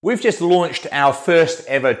We've just launched our first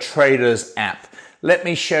ever Traders app. Let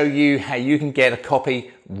me show you how you can get a copy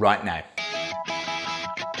right now.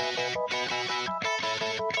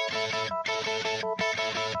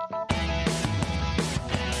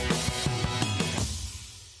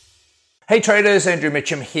 Hey traders, Andrew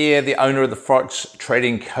Mitchum here, the owner of the Forex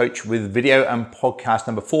Trading Coach with video and podcast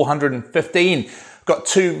number 415. Got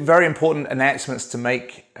two very important announcements to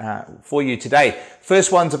make for you today.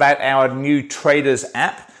 First one's about our new Traders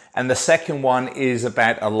app, and the second one is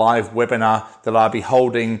about a live webinar that I'll be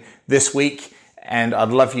holding this week, and I'd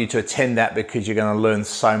love you to attend that because you're going to learn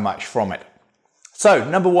so much from it. So,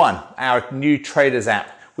 number one, our new Traders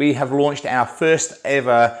app. We have launched our first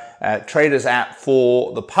ever Traders app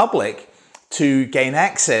for the public to gain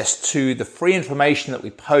access to the free information that we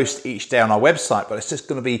post each day on our website, but it's just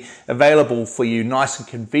going to be available for you nice and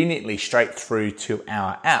conveniently straight through to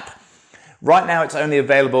our app. Right now it's only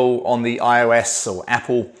available on the iOS or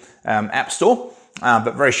Apple App Store,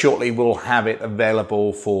 but very shortly we'll have it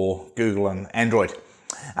available for Google and Android.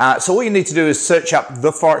 So all you need to do is search up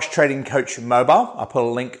the Forex Trading Coach mobile. I'll put a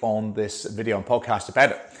link on this video and podcast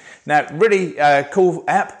about it. Now, really cool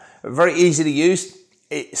app, very easy to use.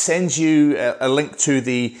 It sends you a link to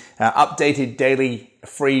the updated daily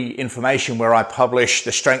free information where I publish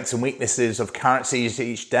the strengths and weaknesses of currencies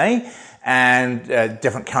each day and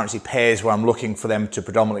different currency pairs where I'm looking for them to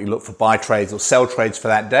predominantly look for buy trades or sell trades for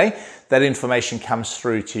that day. That information comes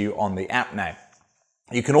through to you on the app now.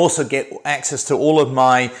 You can also get access to all of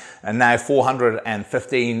my now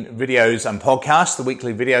 415 videos and podcasts, the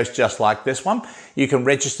weekly videos just like this one. You can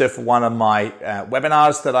register for one of my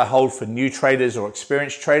webinars that I hold for new traders or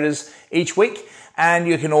experienced traders each week. And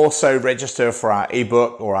you can also register for our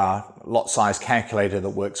ebook or our lot size calculator that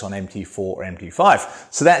works on MT4 or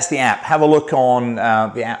MT5. So that's the app. Have a look on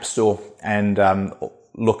the App Store and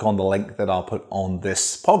look on the link that I'll put on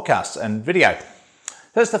this podcast and video.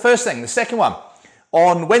 That's the first thing. The second one.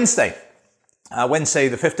 On Wednesday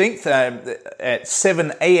the 15th, at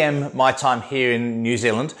 7 a.m. my time here in New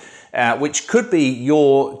Zealand, which could be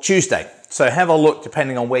your Tuesday. So have a look,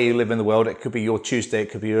 depending on where you live in the world. It could be your Tuesday, it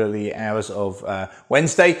could be early hours of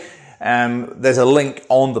Wednesday. There's a link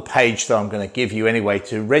on the page that I'm going to give you anyway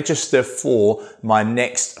to register for my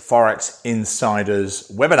next Forex Insiders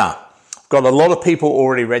webinar. Got a lot of people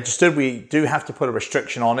already registered. We do have to put a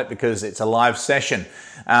restriction on it because it's a live session.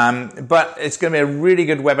 But it's going to be a really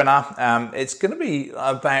good webinar. It's going to be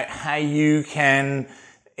about how you can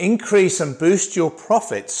increase and boost your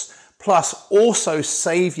profits, plus also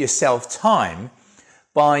save yourself time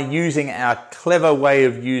by using our clever way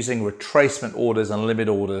of using retracement orders and limit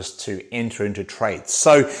orders to enter into trades.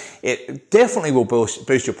 So it definitely will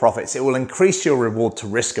boost your profits. It will increase your reward to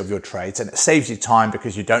risk of your trades, and it saves you time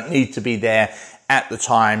because you don't need to be there at the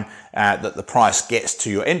time that the price gets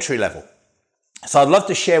to your entry level. So I'd love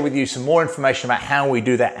to share with you some more information about how we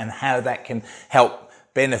do that and how that can help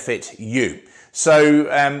benefit you. So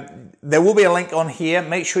there will be a link on here.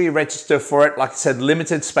 Make sure you register for it. Like I said,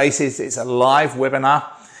 limited spaces. It's a live webinar.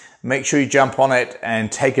 Make sure you jump on it and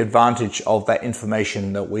take advantage of that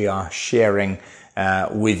information that we are sharing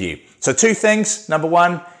with you. So two things. Number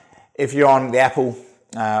one, if you're on the Apple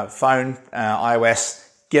phone, iOS,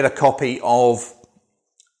 get a copy of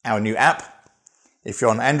our new app. If you're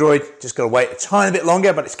on Android, just got to wait a tiny bit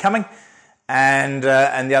longer, but it's coming. And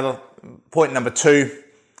the other point, number two,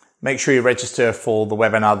 make sure you register for the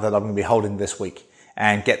webinar that I'm going to be holding this week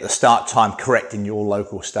and get the start time correct in your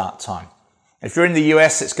local start time. If you're in the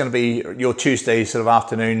US, it's going to be your Tuesday sort of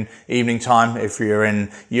afternoon, evening time. If you're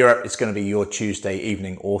in Europe, it's going to be your Tuesday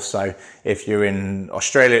evening also. If you're in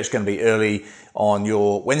Australia, it's going to be early on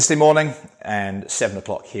your Wednesday morning and 7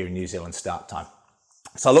 o'clock here in New Zealand start time.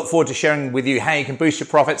 So I look forward to sharing with you how you can boost your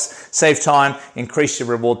profits, save time, increase your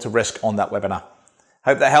reward to risk on that webinar.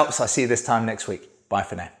 Hope that helps. I'll see you this time next week. Bye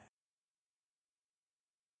for now.